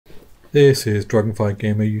This is Dragonfly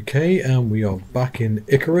Gamer UK and we are back in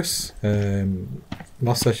Icarus.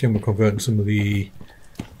 Last session we're converting some of the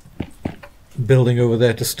building over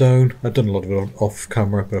there to stone. I've done a lot of it off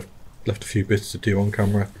camera, but I've left a few bits to do on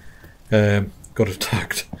camera. Got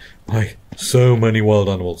attacked by so many wild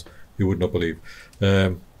animals you would not believe.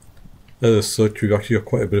 As such, we've actually got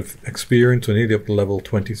quite a bit of experience. We're nearly up to level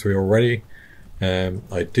 23 already.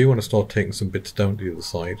 I do want to start taking some bits down to the other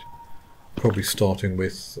side. Probably starting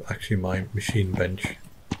with actually my machine bench,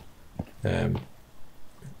 because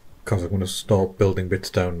I'm going to start building bits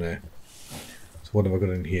down there. So what have I got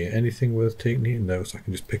in here? Anything worth taking here? No, so I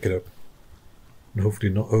can just pick it up and hopefully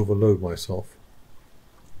not overload myself.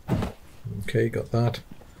 Okay, got that.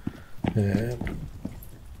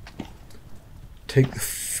 Take the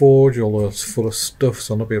forge, although it's full of stuff,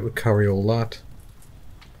 so I'll not be able to carry all that.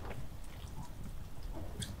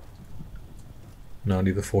 No, I'll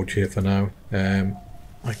leave the forge here for now.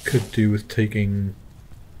 I could do with taking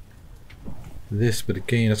this, but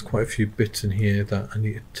again, there's quite a few bits in here that I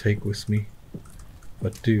need to take with me. If I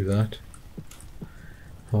do that,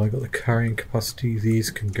 I got the carrying capacity.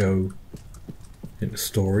 These can go into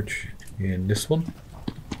storage in this one.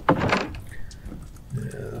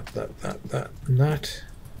 That, and that.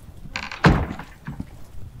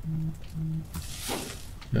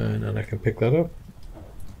 And then I can pick that up.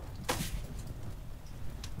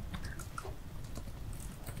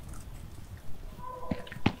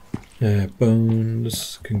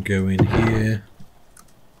 Bones can go in here.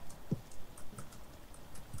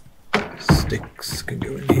 Sticks can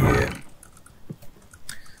go in here.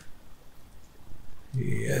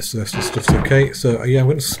 Yes, the rest of the stuff's okay. So yeah, I'm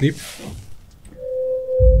going to sleep.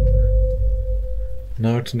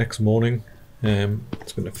 Now it's next morning.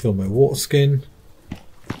 It's going to fill my water skin.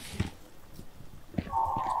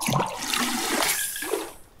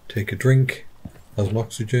 Take a drink. Has some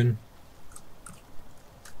oxygen.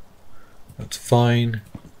 That's fine.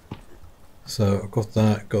 So I've got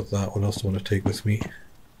that, What else do I want to take with me?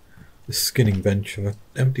 The skinning bench. Have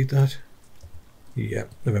I emptied that? Yeah,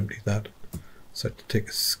 I've emptied that. So I have to take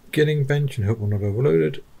a skinning bench and hope I'm not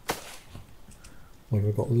overloaded. What have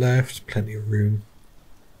I got left? Plenty of room.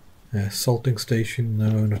 Salting station.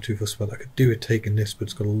 No, not too fussed about that. I could do it taking this, but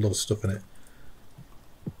it's got a lot of stuff in it.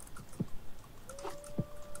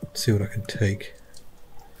 Let's see what I can take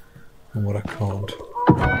and what I can't.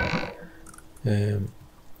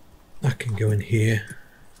 That can go in here.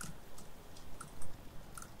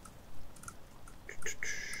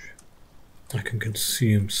 I can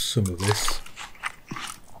consume some of this.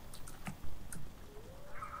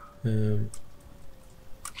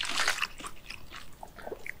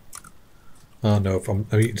 Oh no, if I'm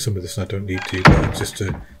eating some of this and I don't need to, but it's just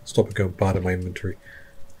to stop it going bad in my inventory.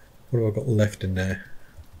 What have I got left in there?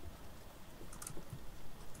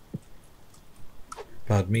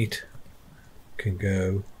 Bad meat can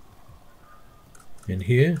go in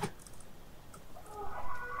here.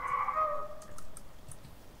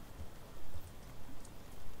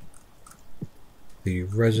 The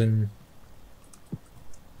resin,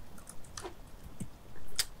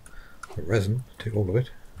 take all of it,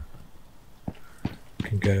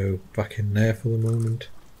 can go back in there for the moment.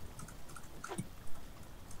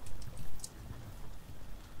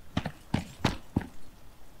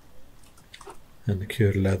 And the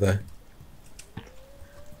cured leather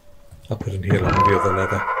I'll put in here along with the other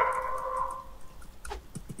leather.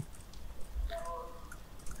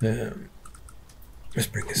 Let's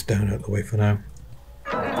bring this down out of the way for now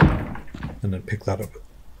and then pick that up.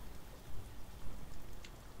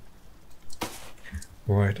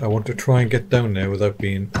 Right, I want to try and get down there without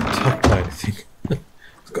being attacked by anything.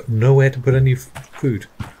 It's got nowhere to put any food,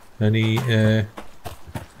 any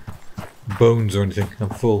bones or anything. I'm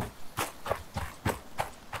full.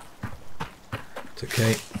 It's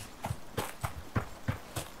okay.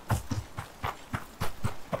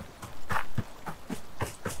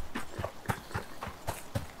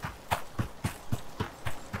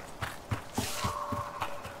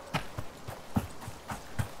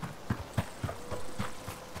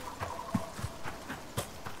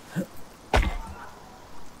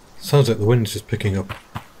 Sounds like the wind's just picking up.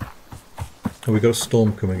 And we got a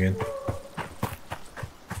storm coming in.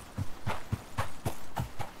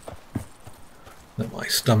 Let my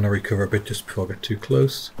stamina recover a bit just before I get too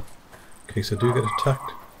close, in case I do get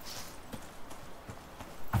attacked.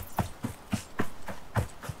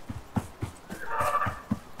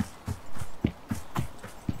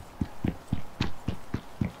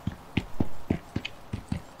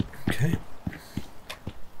 Okay.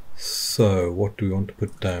 So, what do we want to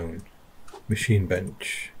put down? Machine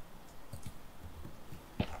bench.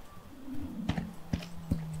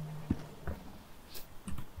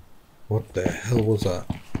 What the hell was that?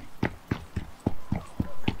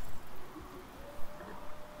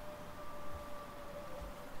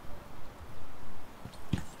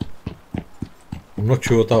 I'm not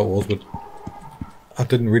sure what that was, but I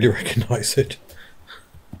didn't really recognise it.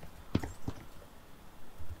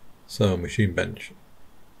 So, machine bench.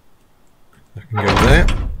 I can go there.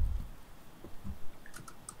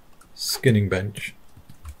 Skinning bench.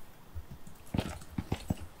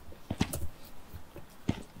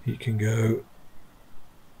 You can go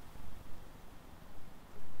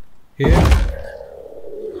here.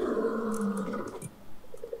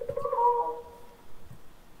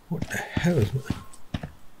 What the hell is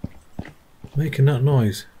making that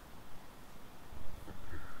noise?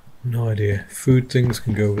 No idea. Food things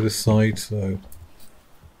can go over this side, so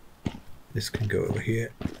this can go over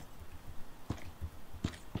here.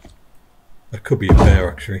 That could be a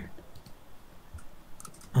bear actually.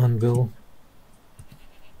 Anvil.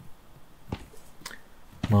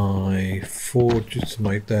 My forge is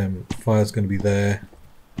my fire's going to be there.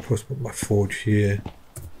 Plus put my forge here.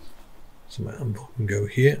 So my anvil can go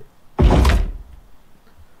here.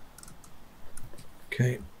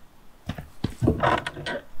 Okay.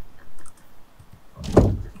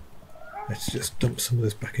 Let's just dump some of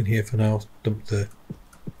this back in here for now. Dump the...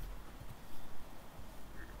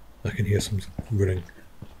 I can hear some running.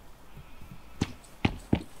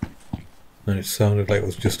 And it sounded like it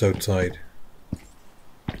was just outside.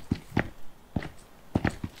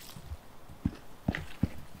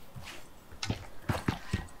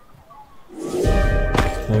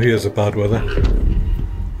 Oh, here's the bad weather.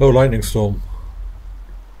 Oh, lightning storm.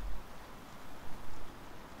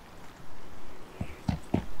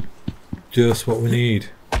 Just what we need.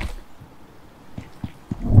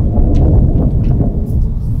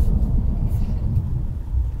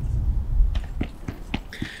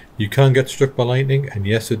 You can get struck by lightning, and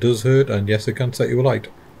yes, it does hurt, and yes, it can set you alight.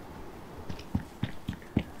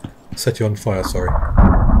 Set you on fire, sorry.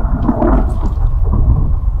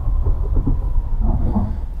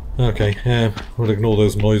 Okay, we'll ignore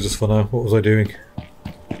those noises for now. What was I doing?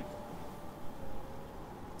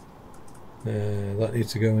 That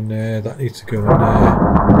needs to go in there, that needs to go in there.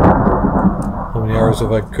 How many arrows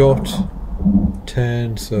have I got?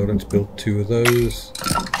 10, so let's build 2 of those.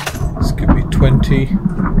 This give me 20.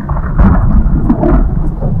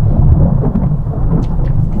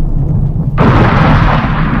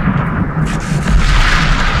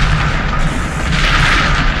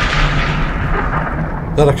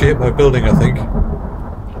 That actually hit my building, I think.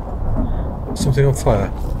 Something on fire.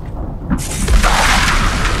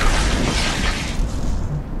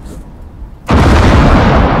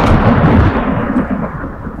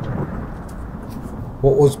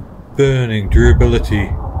 What was burning?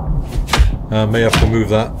 Durability. May have to move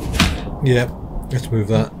that. Yeah, let's move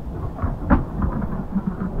that.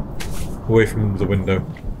 Away from the window.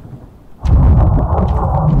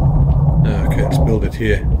 Okay, let's build it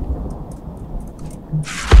here.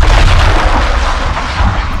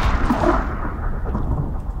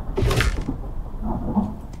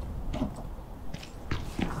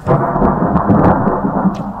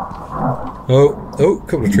 Oh, a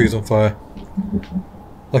couple of trees on fire.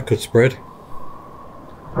 That could spread.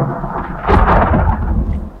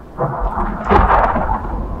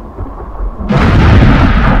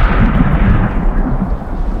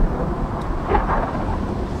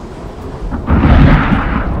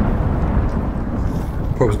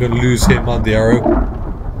 Probably going to lose him on the arrow.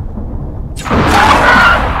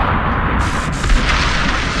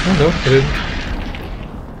 Oh no, I didn't.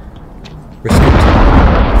 Risk it.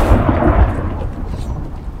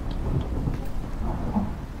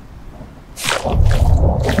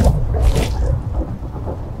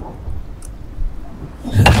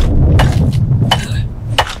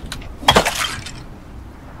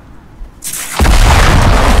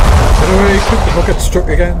 I'll get struck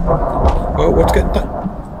again. Oh, what's getting done?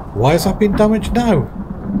 Why has that been damaged now?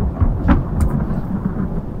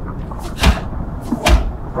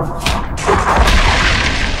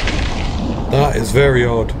 That is very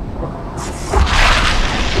odd.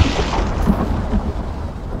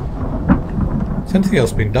 Has anything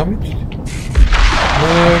else been damaged?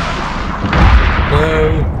 No.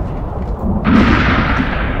 No.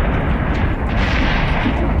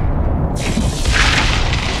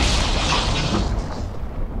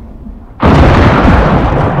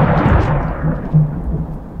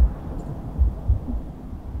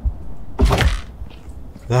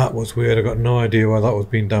 That was weird, I got no idea why that was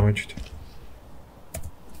being damaged.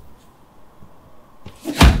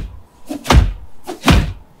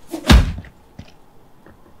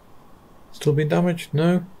 Still being damaged?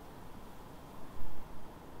 No?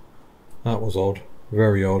 That was odd.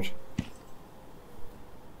 Very odd.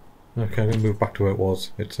 Okay, I'm going to move back to where it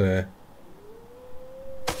was. It's been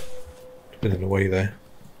in the way there.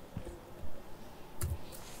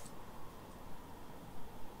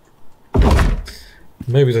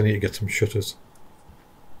 Maybe I need to get some shutters.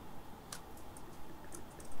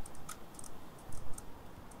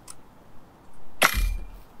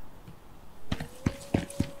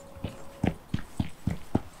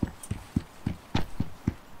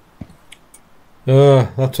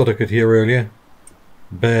 That's what I could hear earlier.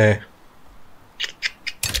 Bear.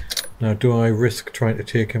 Now, do I risk trying to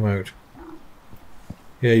take him out?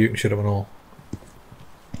 Yeah, you can shut him and all.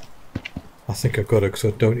 I think I've got it because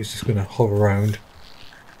I don't. He's just going to hover around.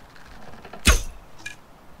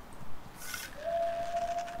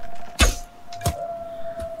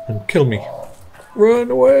 And kill me.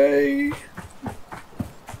 Run away!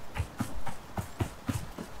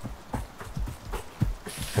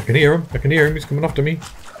 I can hear him. I can hear him. He's coming after me.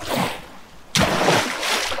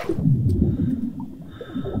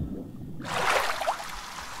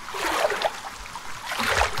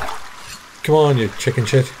 Come on, you chicken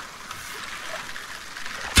shit.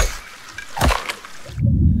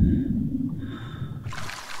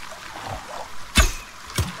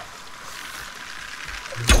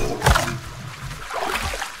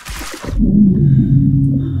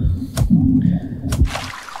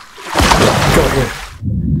 Got you.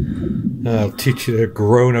 I'll teach you to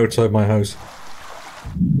groan outside my house.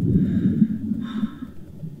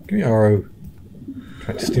 Give me an arrow.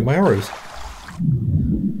 Trying to steal my arrows.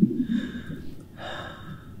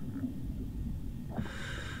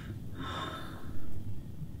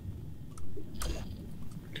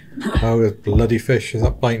 Oh, this bloody fish. Is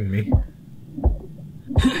that biting me?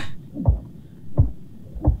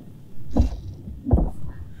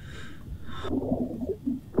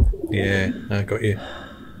 Yeah, I got you.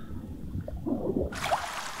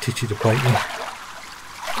 Teach you to bite me.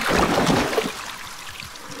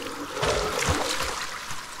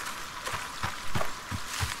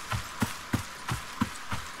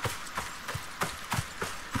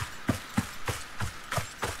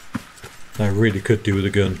 I really could do with a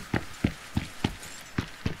gun.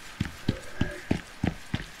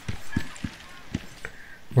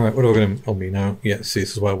 Right, what are we going to on me now? Yeah, see,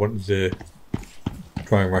 this is why I wanted the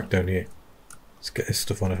drying rack down here. Let's get this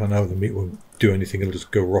stuff on it. I know the meat won't do anything, it'll just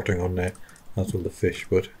go rotting on there. That's with the fish,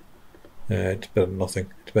 but it's better than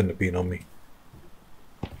nothing. It's better than being on me.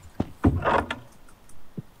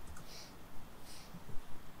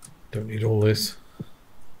 Don't need all this.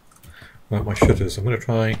 Right, my shutters. I'm going to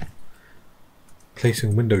try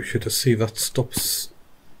placing window shutters, see if that stops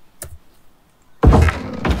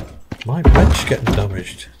my bench getting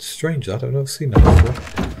damaged. It's strange that, I've never seen that before.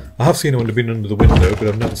 I have seen it when they've been under the window, but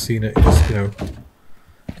I've never seen it just, you know,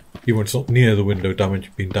 even when it's not near the window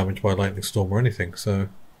being damaged by a lightning storm or anything, so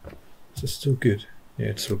it's still good. Yeah,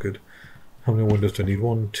 it's still good. How many windows do I need?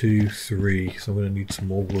 1, 2, 3, so I'm going to need some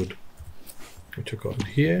more wood, which I've got in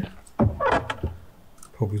here.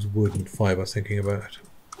 Probably wood and fibre thinking about.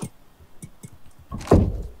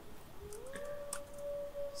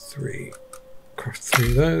 3. Craft 3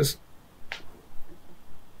 of those.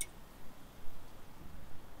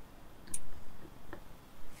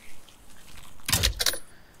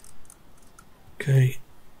 Okay,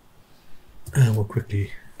 and we'll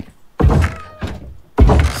quickly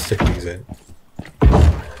stick these in.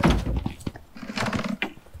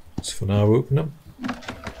 So for now, open them.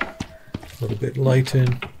 A little bit light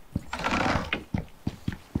in.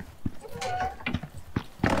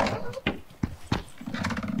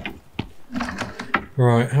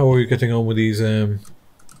 Right, how are we getting on with these?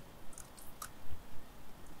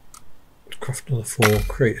 Craft another 4,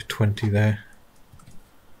 create a 20 there.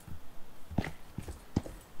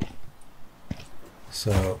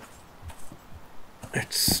 So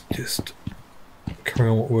let's just carry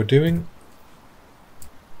on what we're doing.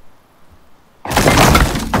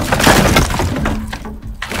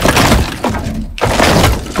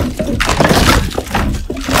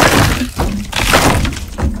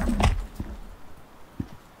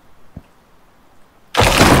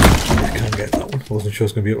 I wasn't sure I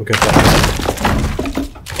was going to be able to get that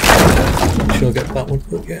one. I'm sure I'll get that one.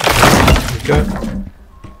 Oh, yeah. There we go.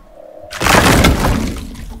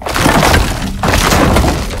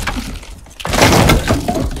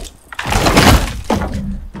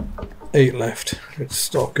 8 left. Let's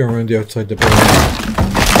start going around the outside the building.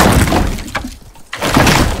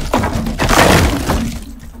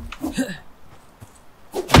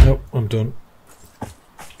 Nope, I'm done.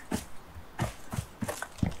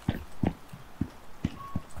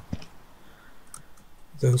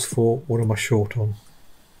 Those 4, what am I short on?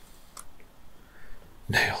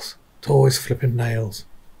 Nails. It's always flipping nails.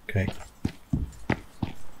 Okay.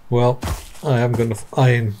 Well, I haven't got enough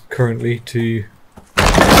iron currently to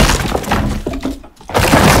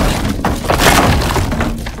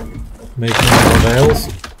make any more nails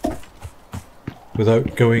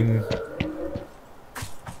without going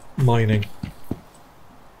mining.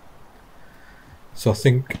 So I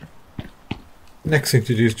think next thing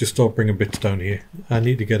to do is just start bringing bits down here. I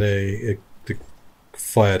need to get the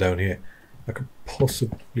fire down here. I could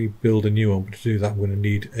possibly build a new one, but to do that I'm going to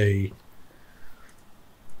need a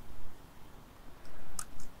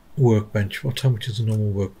workbench. How much is a normal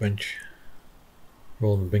workbench?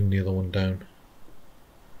 Rather than bring the other one down.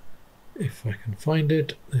 If I can find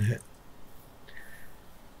it.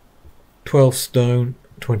 12 stone,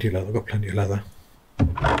 20 leather. I've got plenty of leather.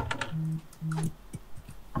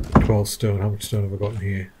 12 stone. How much stone have I got in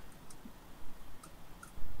here?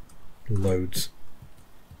 Loads.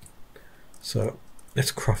 So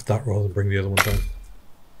let's craft that rather than bring the other one down.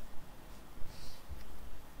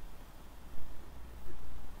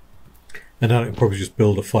 And then I can probably just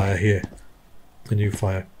build a fire here. A new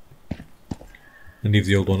fire. And leave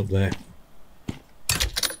the old one up there.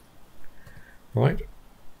 Right.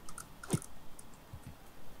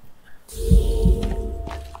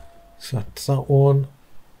 So that's that one.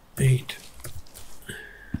 8.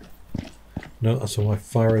 No, that's where my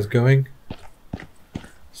fire is going.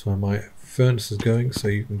 So my furnace is going, so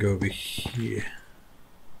you can go over here.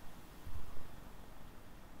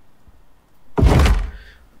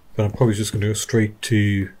 But I'm probably just going to go straight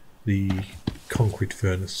to the concrete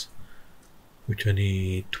furnace, which I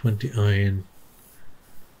need 20 iron.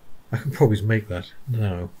 I can probably make that.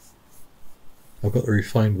 No. I've got the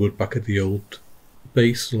refined wood back at the old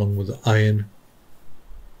base along with the iron.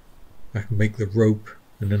 I can make the rope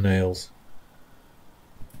and the nails.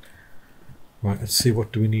 Right, let's see,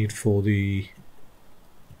 what do we need for the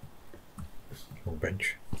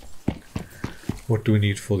bench? What do we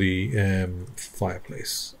need for the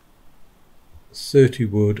fireplace? 30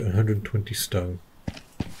 wood, 120 stone.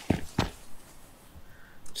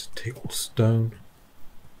 Just take all stone.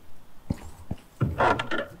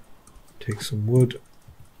 Take some wood.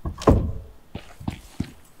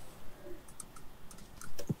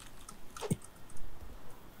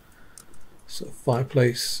 So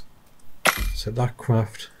fireplace. So that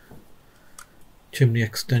craft. Chimney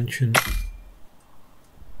extension.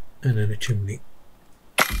 And then a chimney.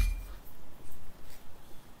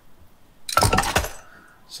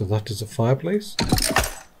 So that is a fireplace.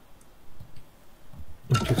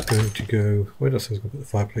 I'm just going to go, where else I was going to put the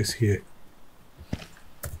fireplace here?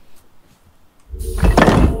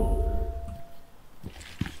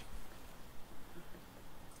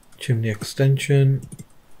 Chimney extension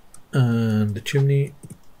and the chimney,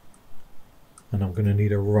 and I'm going to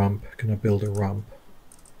need a ramp. Can I build a ramp?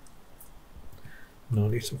 No, I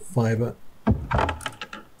need some fibre.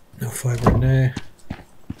 No fibre in there.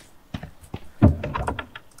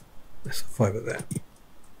 There's some fibre there.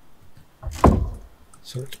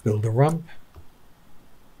 So let's build a ramp.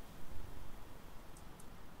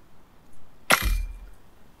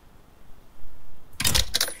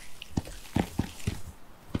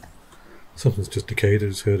 Something's just decayed, I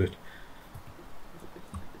just heard it.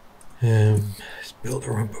 Let's build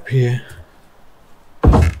a ramp up here.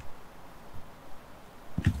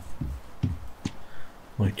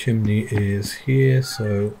 My chimney is here,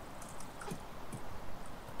 so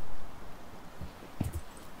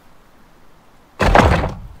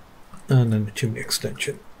and then the chimney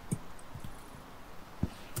extension.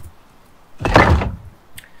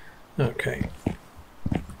 Okay.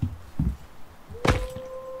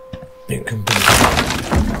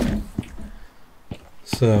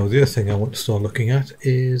 So the other thing I want to start looking at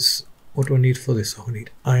is, what do I need for this? Oh, I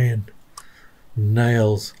need iron.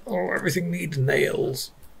 Nails. Oh, everything needs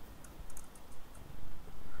nails.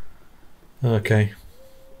 Okay.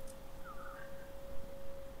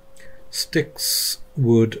 Sticks,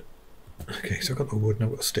 wood. Okay, so I've got the wood and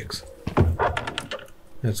I've got sticks.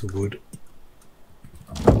 There's the wood.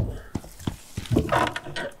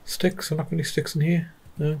 Sticks? I'm not got any sticks in here?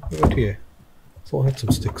 No, what about here? I thought I had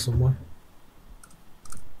some sticks somewhere.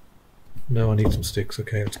 No, I need some sticks.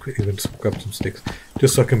 Okay, let's quickly grab some sticks.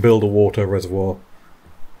 Just so I can build a water reservoir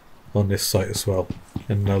on this site as well.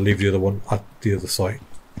 And I'll leave the other one at the other site.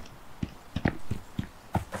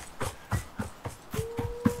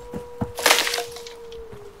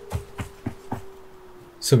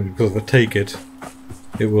 Simply because if I take it,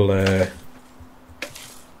 it will... how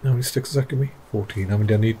many sticks does that give me? 14. How many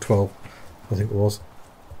do I need? 12, I think it was.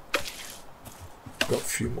 Got a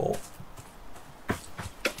few more.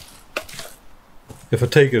 If I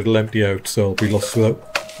take it, it'll empty out, so I'll be left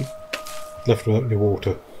without any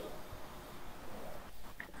water,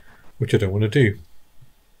 which I don't want to do.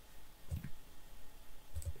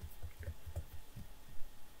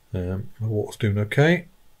 My water's doing okay.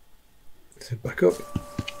 Let's head back up.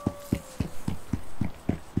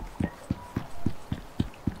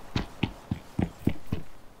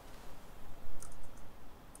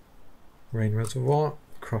 Rain reservoir,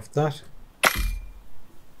 craft that.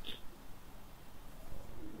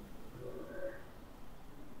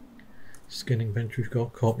 Skinning bench we've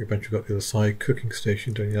got, carpentry bench we've got the other side, cooking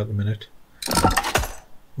station doing that at the minute.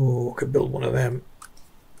 Oh, I could build one of them.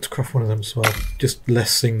 Let's craft one of them as well. Just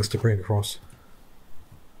less things to bring across.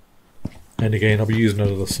 And again, I'll be using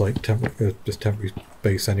another site, this temporary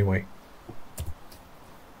base anyway.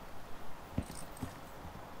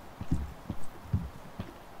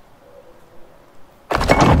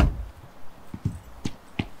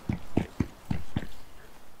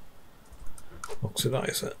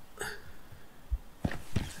 Oxidizer.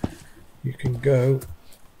 You can go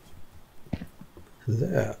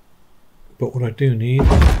there. But what I do need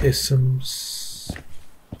is some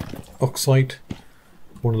oxide,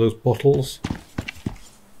 one of those bottles.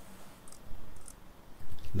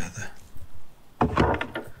 Leather.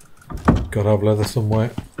 Gotta have leather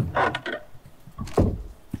somewhere.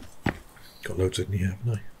 Got loads in here,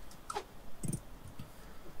 haven't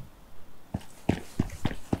I?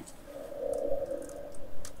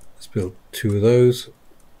 Let's build 2 of those.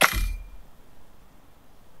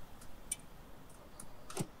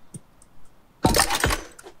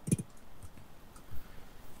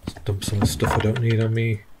 Dump some of the stuff I don't need on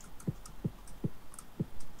me.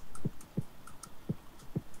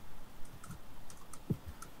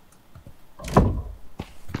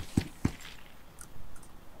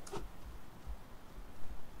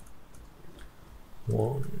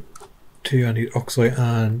 One, 2, I need oxide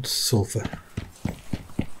and sulfur.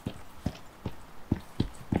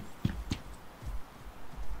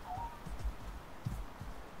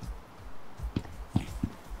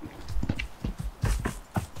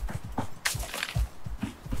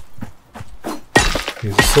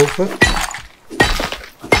 Use the sulfur.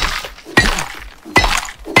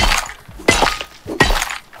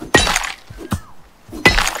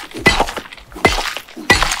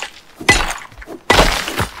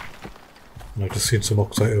 And I've just seen some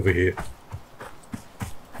oxide over here.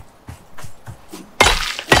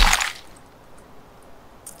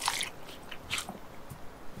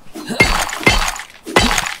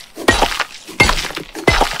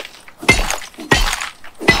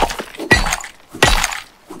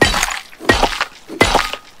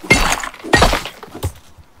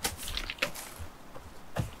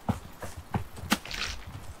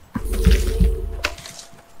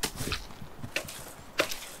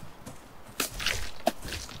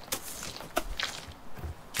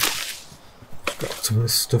 Some of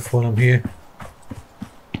this stuff while I'm here.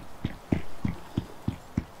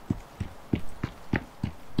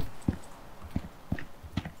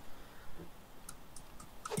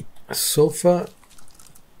 Sulfur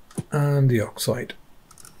and the oxide.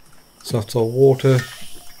 So that's our water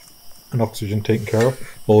and oxygen taken care of.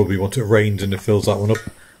 Or we want it rains and it fills that one up.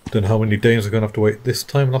 Don't know how many days we're going to have to wait this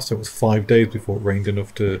time. Last time it was 5 days before it rained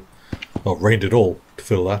enough to, well, rained at all to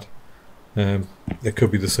fill that. It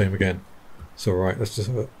could be the same again. So right, let's just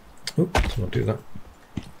have a, oops, let's not do that.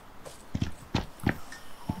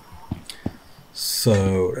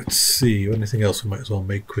 So let's see, anything else we might as well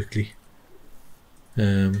make quickly.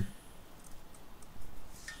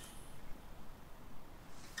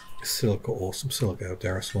 Silica, or some silica out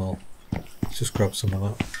there as well. Let's just grab some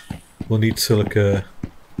of that. We'll need silica.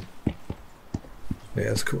 Yeah,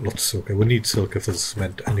 let's got lots of silica. We'll need silica for the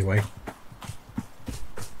cement anyway.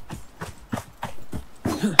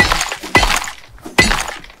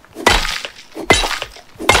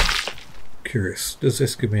 Curious, does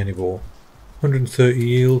this give me any more? 130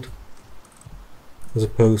 yield as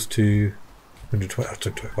opposed to 120,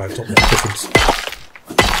 125, it's not much difference.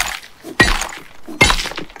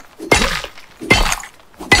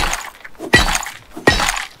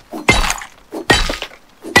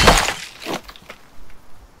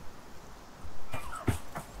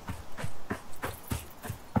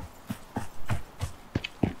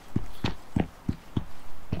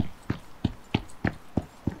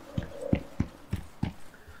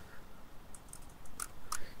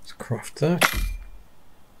 Craft that.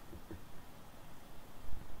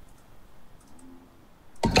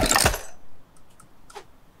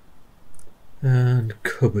 And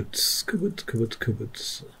cupboards.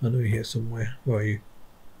 I know you're here somewhere. Where are you?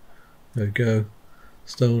 There we go.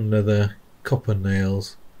 Stone, leather, copper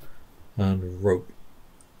nails, and rope.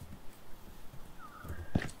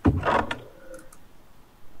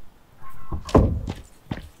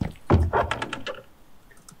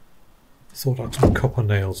 thought I had some copper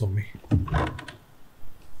nails on me.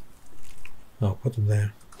 I'll put them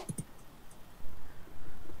there.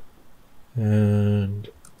 And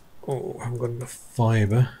oh, I haven't got enough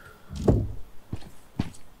fibre.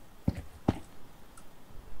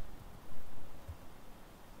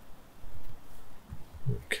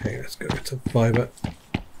 Okay, let's go get some fibre.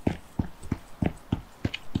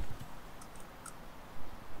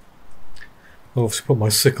 I'll obviously put my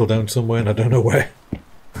sickle down somewhere and I don't know where.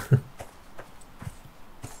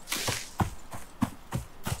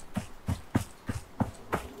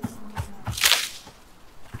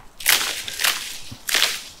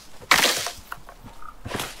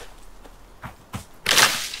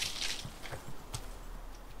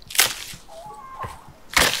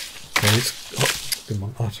 Oh, didn't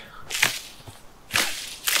want that.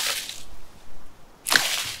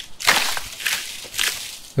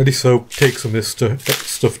 Only so take some of this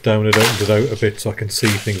stuff down and opens it out a bit so I can see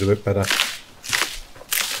things a bit better.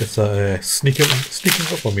 It's sneaking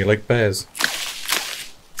up on me like bears.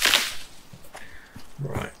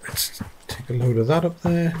 Right, let's take a load of that up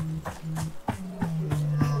there.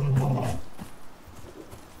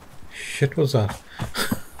 Shit, what's that?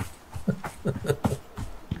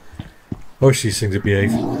 Oh, these things are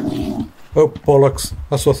behave. Oh, bollocks.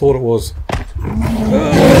 That's what I thought it was.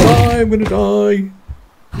 I'm gonna die.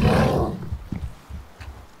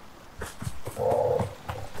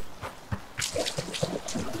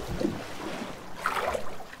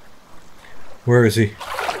 Where is he?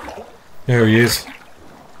 There he is.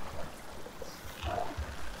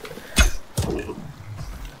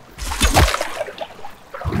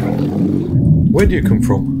 Where do you come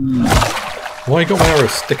from? Why you got my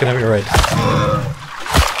arrows sticking out your head?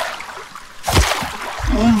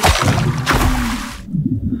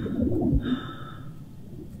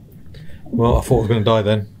 Well, I thought I was going to die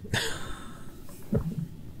then.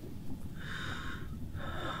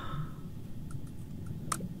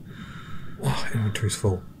 Oh, inventory's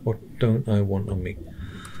full. What don't I want on me?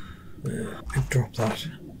 Drop that.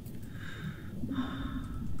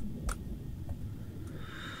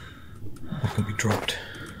 That can be dropped.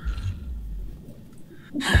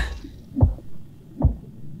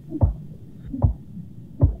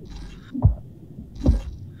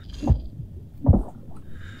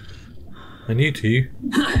 And you two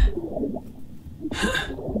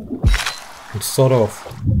can sod off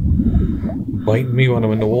biting me when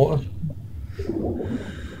I'm in the water.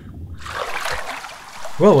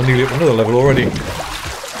 Well, we're nearly at another level already.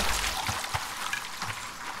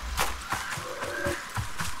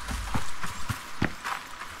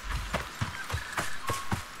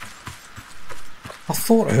 I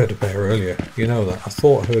thought I heard a bear earlier, you know that. I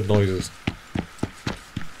thought I heard noises.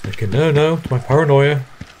 Thinking, no, it's my paranoia.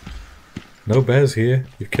 No bears here.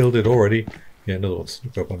 You've killed it already. Yeah, another one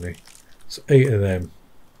snuck up on me. It's 8 of them.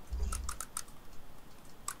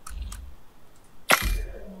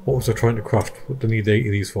 What was I trying to craft? What do I need 8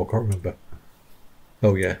 of these for? I can't remember.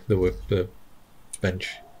 Oh yeah, there were the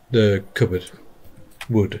bench. The cupboard.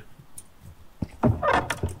 Wood.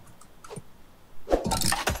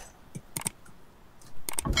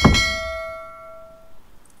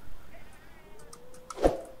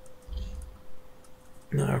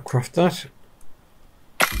 Now craft that.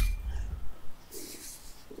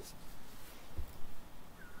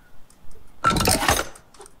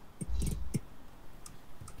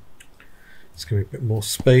 It's going to be a bit more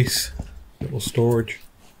space, a bit more storage.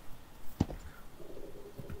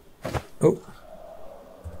 Oh.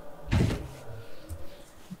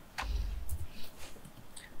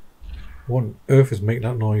 What on earth is making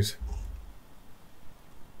that noise?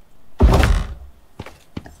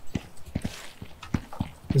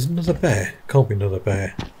 There's another bear. Can't be another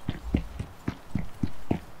bear.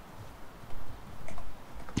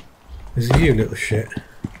 Is it you, little shit?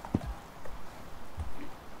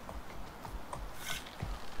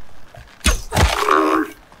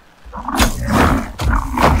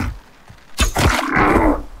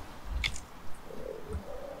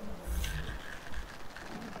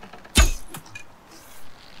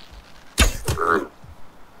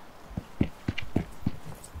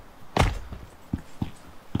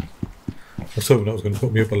 I was hoping that was going to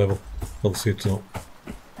put me up a level. Obviously it's not.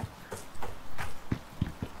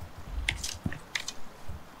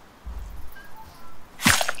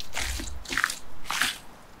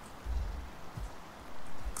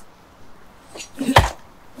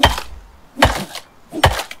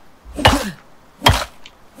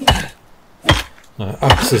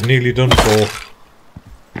 Axe is nearly done for.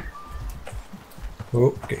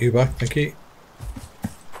 Oh, get you back, thank you.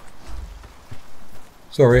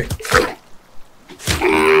 Sorry.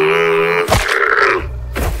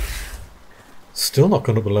 Still not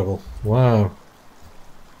gone up a level. Wow.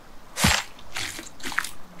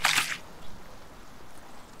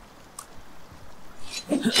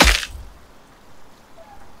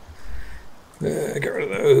 Get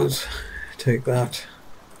rid of those. Take that.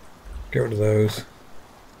 Get rid of those.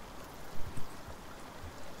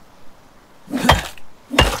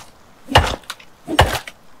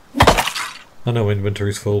 I know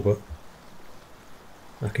inventory's full, but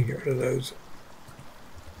I can get rid of those.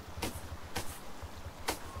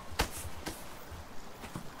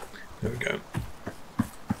 There we go.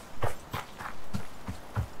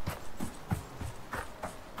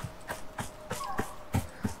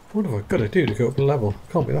 What have I got to do to go up a level?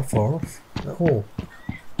 Can't be that far off at all.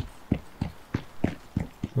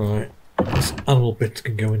 Right, this animal bits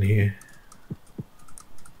can go in here.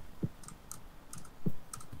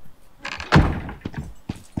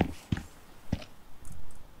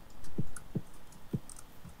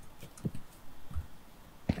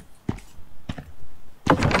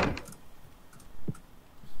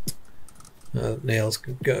 Nails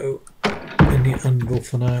can go in the anvil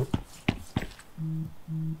for now.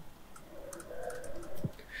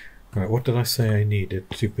 Right, what did I say I needed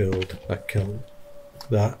to build that kiln,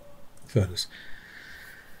 that furnace?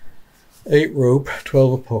 8 rope,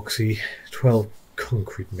 12 epoxy, 12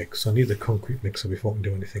 concrete mix. I need the concrete mixer before I can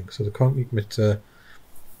do anything. So the concrete mixer,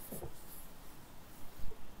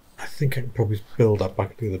 I think I can probably build that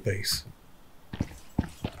back to the base.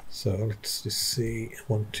 So let's just see. I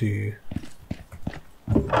want to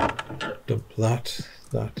dump that.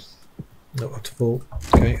 No, that's full.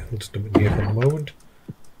 Okay, I'll just dump it here for the moment.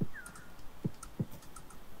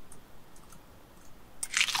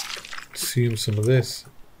 Consume some of this.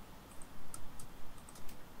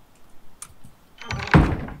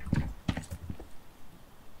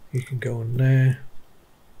 You can go in there.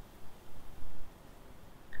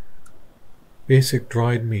 Basic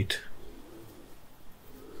dried meat.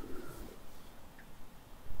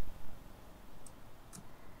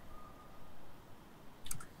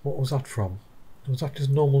 What was that from? Was that just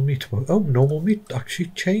normal meat? Oh, normal meat actually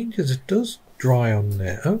changes. It does dry on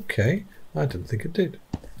there. Okay, I didn't think it did.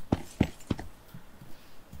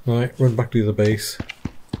 Right, run back to the base.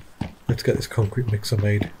 Let's get this concrete mixer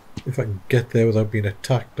made. If I can get there without being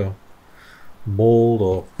attacked or mauled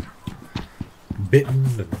or bitten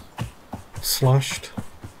and slashed.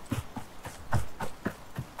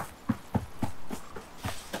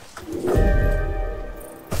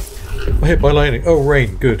 I hit by lightning. Oh,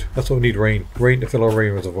 rain. Good. That's what we need, rain. Rain to fill our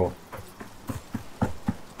rain reservoir.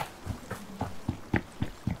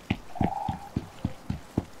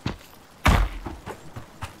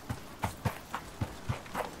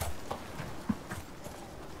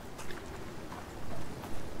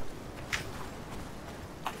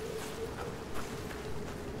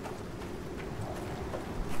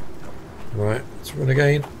 Right, let's run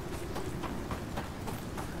again.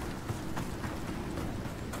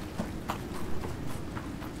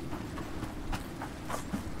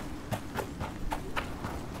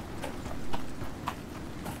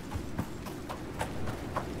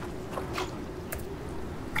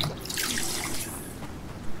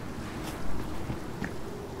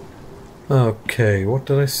 Okay, what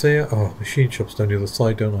did I say? Oh, machine shop's down the other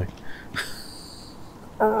side, don't I?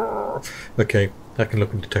 Okay, I can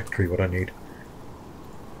look in Detect Tree what I need.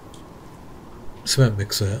 Cement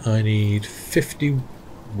mixer, I need 50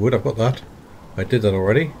 wood, I've got that. I did that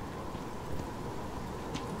already.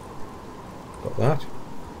 Got that.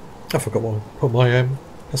 I forgot what I put my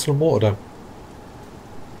pestle and mortar down.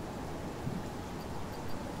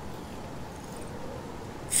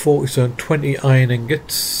 So 20 iron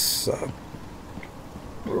ingots. Oh,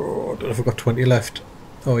 I don't know if I've got 20 left.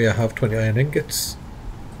 Oh yeah, I have 20 iron ingots.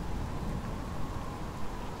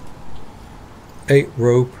 8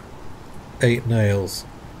 rope, 8 nails.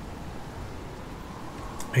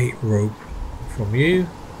 8 rope from you.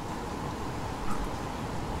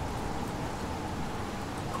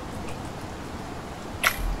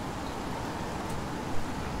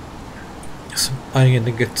 Some iron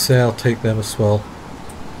ingots there, I'll take them as well.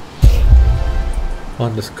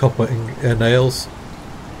 And this copper nails.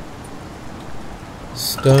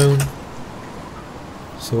 Stone.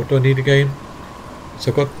 So what do I need again? So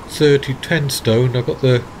I've got 10 stone. I've got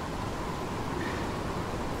the...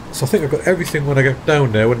 So I think I've got everything when I get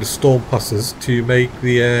down there when the storm passes to make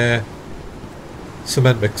the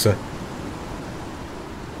cement mixer.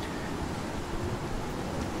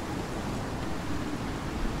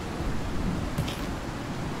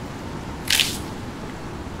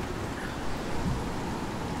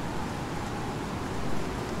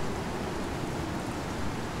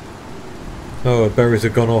 Oh, berries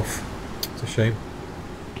have gone off. It's a shame.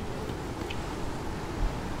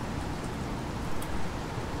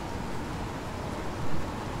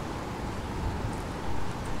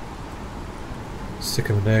 Stick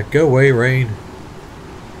him in there. Go away, rain.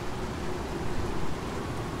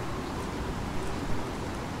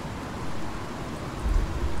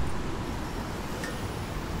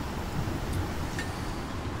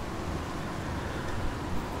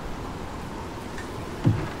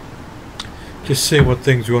 Just seeing what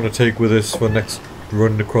things we want to take with us for next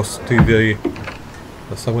run across to the...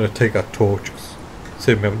 So I'm going to take our torch.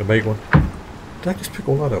 Save me having to make one. Did I just pick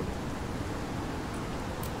all that up?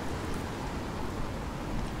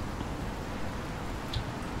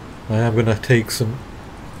 I am going to take some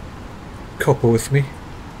copper with me.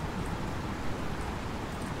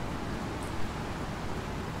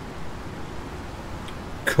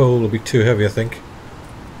 Coal will be too heavy, I think.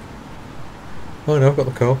 Oh no, I've got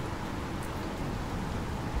the coal.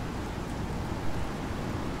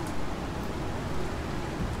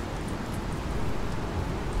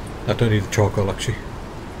 I don't need the charcoal actually.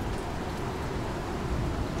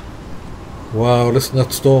 Wow, listen to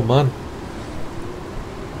that storm, man.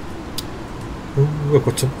 Ooh, I've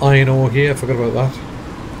got some iron ore here, I forgot about that.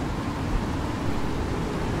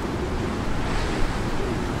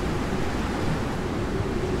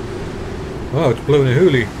 Wow, it's blowing a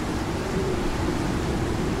hoolie.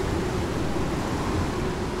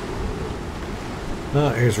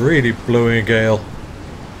 That is really blowing a gale.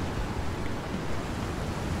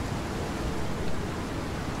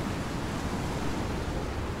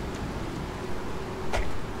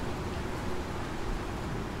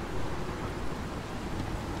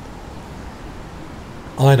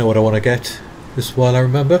 I know what I want to get, just while I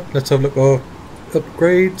remember. Let's have a look at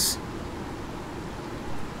upgrades.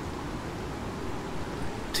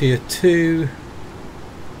 Tier 2.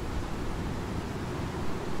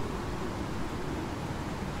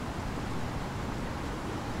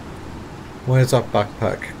 Where's that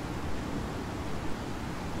backpack?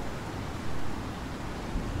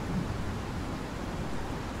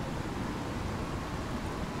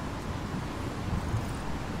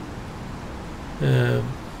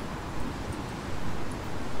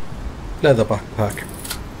 Leather backpack.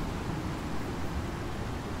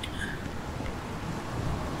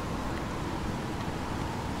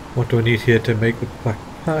 What do I need here to make the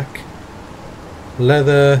backpack?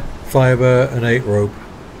 Leather, fibre and 8 rope.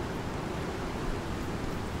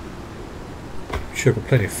 Should have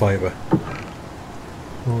plenty of fibre.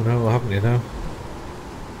 Oh no, what happened here now?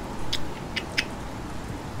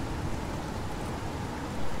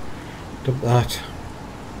 Dump that.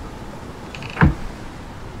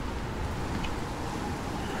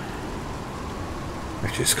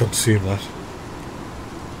 Actually, just consume that.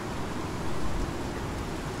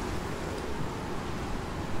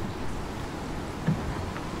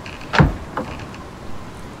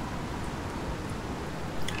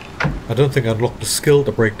 I don't think I unlocked the skill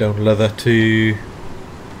to break down leather to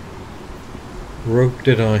rope,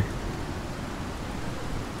 did I?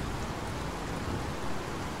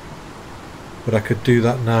 But I could do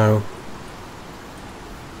that now.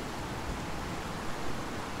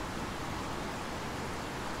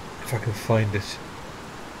 If I can find it.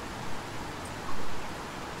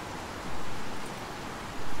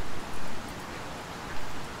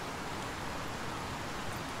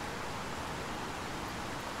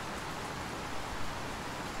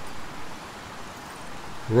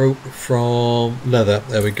 Rope from leather,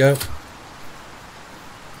 there we go.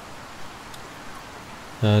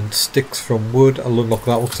 And sticks from wood, I'll unlock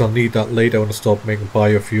that one because I'll need that later when I start making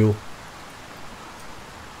biofuel.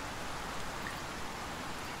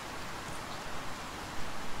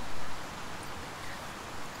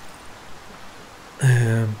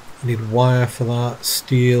 I need wire for that,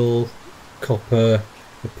 steel, copper,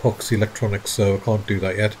 epoxy, electronics, so I can't do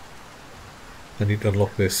that yet. I need to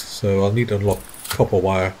unlock this, so I'll need to unlock copper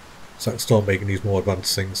wire so I can start making these more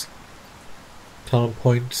advanced things. Talent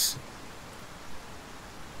points.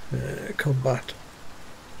 Combat.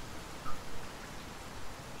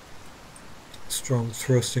 Strong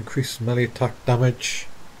thrust, increases melee attack damage.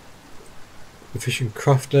 Efficient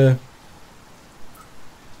crafter.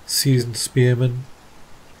 Seasoned spearman.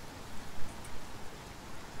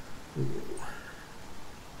 Ooh.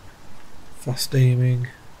 Fast aiming.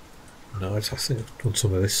 No, I think I've done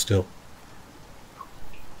some of this still.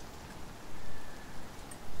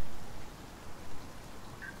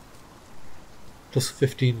 Plus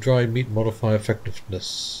 15 dry meat modifier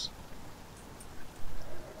effectiveness.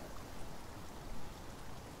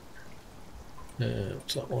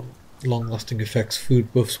 What's that one? Long lasting effects,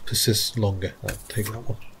 food buffs persist longer. I'll take that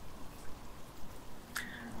one.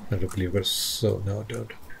 I don't believe it. So no, I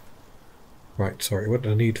don't. Right, sorry. What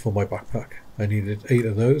do I need for my backpack? I needed 8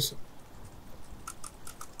 of those.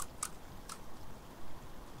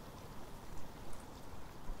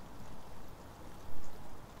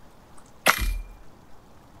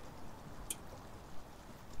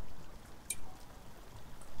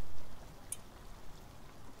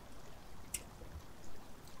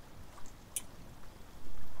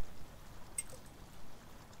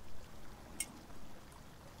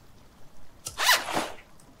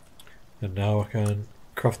 And now I can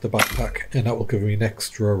craft the backpack, and that will give me an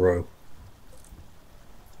extra row.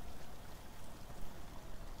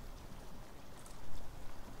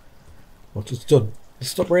 Once it's done,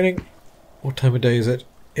 stop raining. What time of day is it?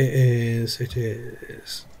 It is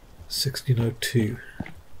 16:02.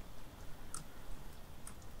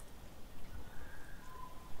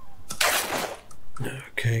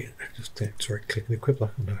 Okay, just sorry, click and equip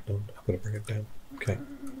that. No, I've got to bring it down. Okay.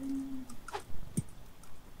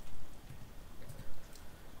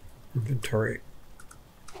 Inventory.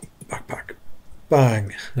 Backpack.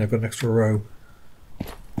 Bang! And I've got an extra row.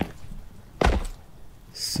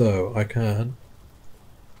 So I can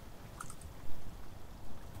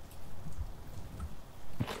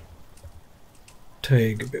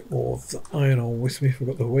take a bit more of the iron ore with me.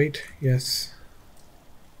 Forgot the weight. Yes.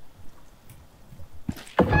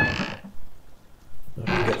 I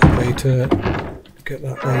can get that later. Get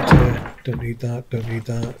that later. Don't need that. Don't need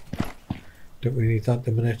that. Don't really need that at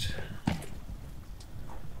the minute.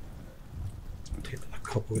 Take that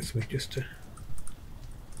copper with me just to.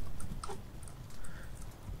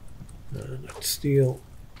 And that's steel.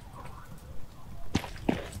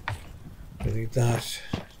 Don't need that.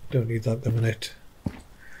 Don't need that at the minute.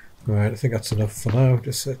 Right, I think that's enough for now.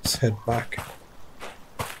 Just let's head back.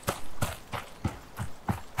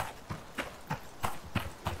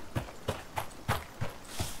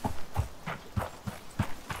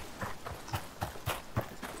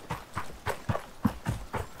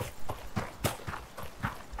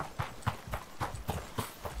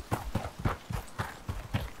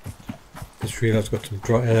 Just realised I've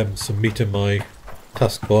got some meat in my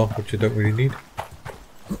taskbar, which I don't really need.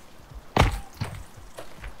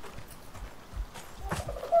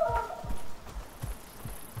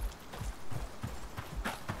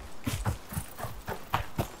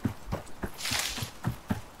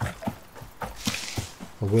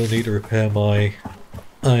 I will need to repair my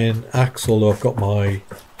iron axe, although I've got my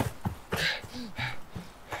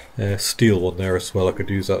steel one there as well. I could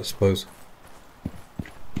use that, I suppose.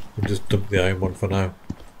 I'll just dump the iron one for now.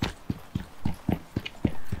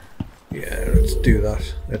 Yeah, let's do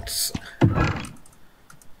that. Let's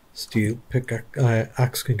steel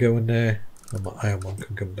axe can go in there, and my iron one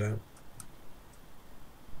can come down.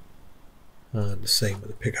 And the same with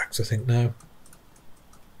the pickaxe, I think now.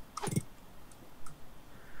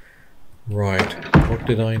 Right, what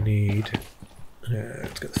did I need?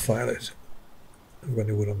 Let's get the fire lit. Have I got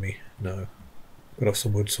any wood on me? No. I've got to have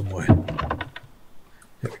some wood somewhere.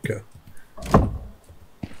 There we go.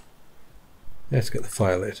 Let's get the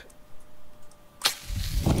fire lit.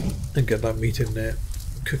 And get that meat in there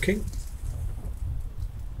cooking.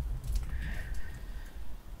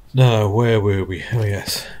 Now, where were we? Oh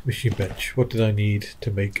yes, machine bench. What did I need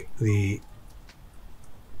to make the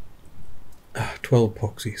 12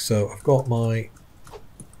 epoxy? So I've got my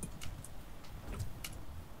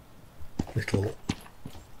little.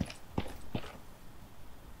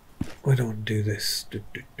 I don't want to do this.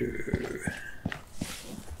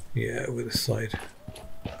 Yeah, over the side.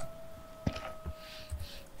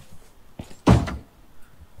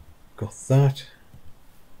 Got that.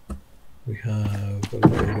 We have a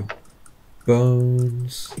load of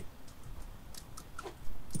bones.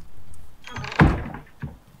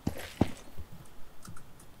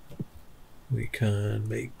 We can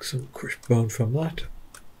make some crushed bone from that.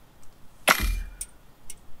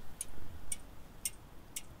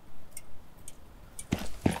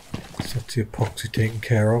 So that's the epoxy taken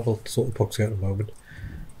care of. I'll sort the epoxy out in a moment.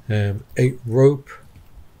 8 rope.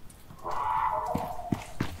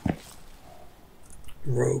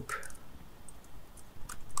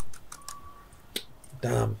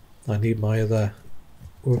 Damn, I need my other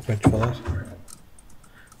workbench for that.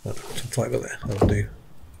 Some fibre there, that'll do.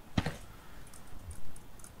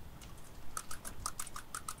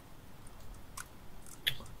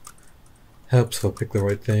 Helps if I pick the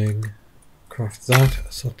right thing. Craft that,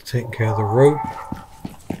 so I've taken care of the rope.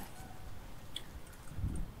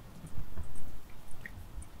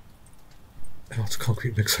 Oh, it's a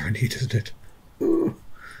concrete mixer I need, isn't it?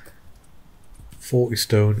 40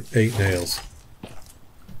 stone, 8 nails.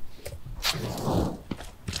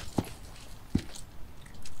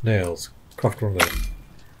 Nails. Craft one of them.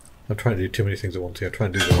 I'm trying to do too many things at once here. I'm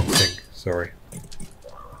trying to do the wrong thing. Sorry.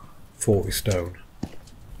 40 stone.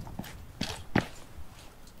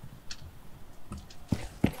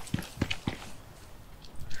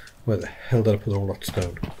 Where the hell did I put all that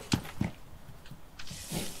stone?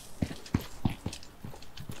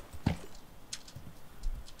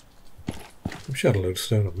 I'm sure I had a load of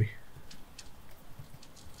stone on me.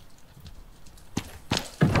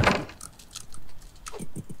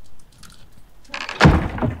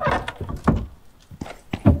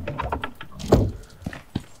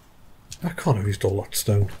 I can't have used all that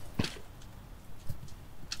stone.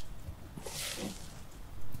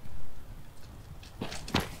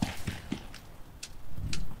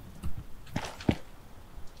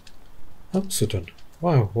 Amsterdam.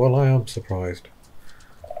 Wow, well I am surprised.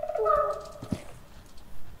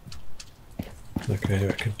 Okay,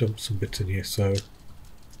 I can dump some bits in here, so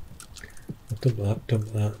I'll dump that, dump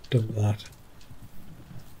that, dump that.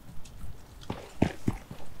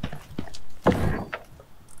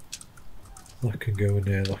 That can go in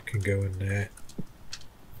there, that can go in there.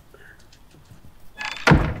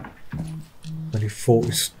 I need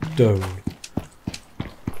 40 stone.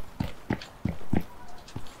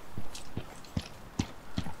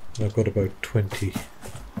 I've got about 20.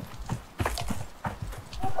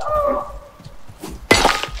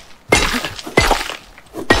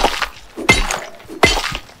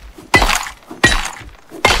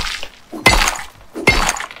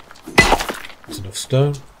 That's enough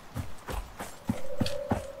stone.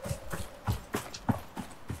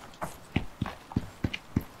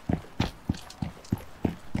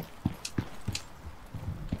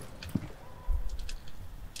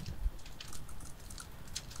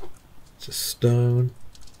 It's a stone.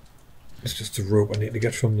 It's just a rope I need to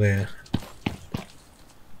get from there.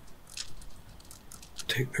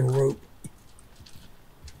 Take the rope.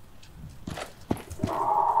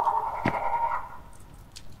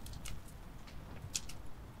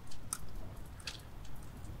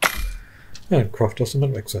 And craft us a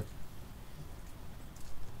cement mixer.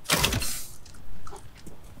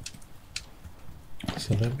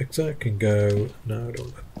 Cement mixer can go. No, I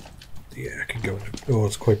don't. Yeah, I can go. Oh,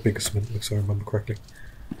 it's quite big a cement mixer, I remember correctly.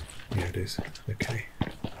 Yeah, it is. Okay.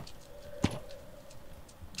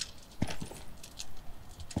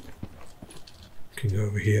 Can go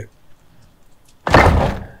over here.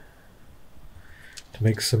 To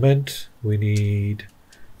make cement, we need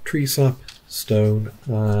tree sap, stone,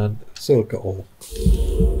 and silica ore.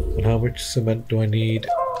 And how much cement do I need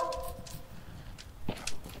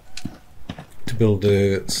to build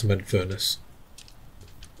a cement furnace?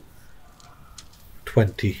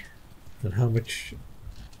 20. And how much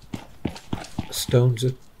stone's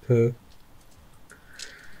it per?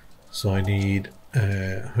 So I need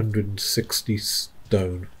 160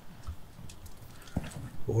 stone. But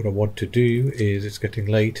what I want to do is, it's getting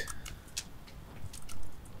late.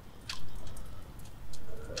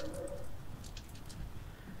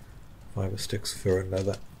 Fiber sticks for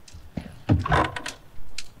another.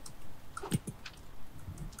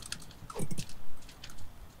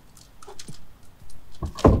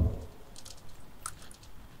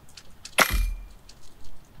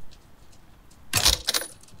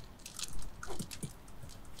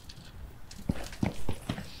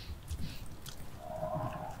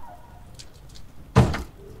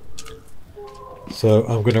 So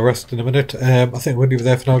I'm going to rest in a minute. I think we'll leave it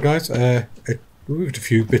there for now, guys. We moved a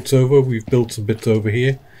few bits over. We've built some bits over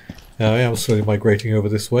here. I am slowly migrating over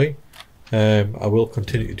this way. I will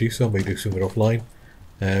continue to do so. I may do some of it offline.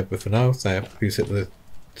 But for now, please hit the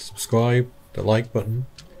subscribe, the like button,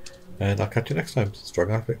 and I'll catch you next time.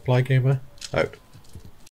 Strong Fly Gamer, out.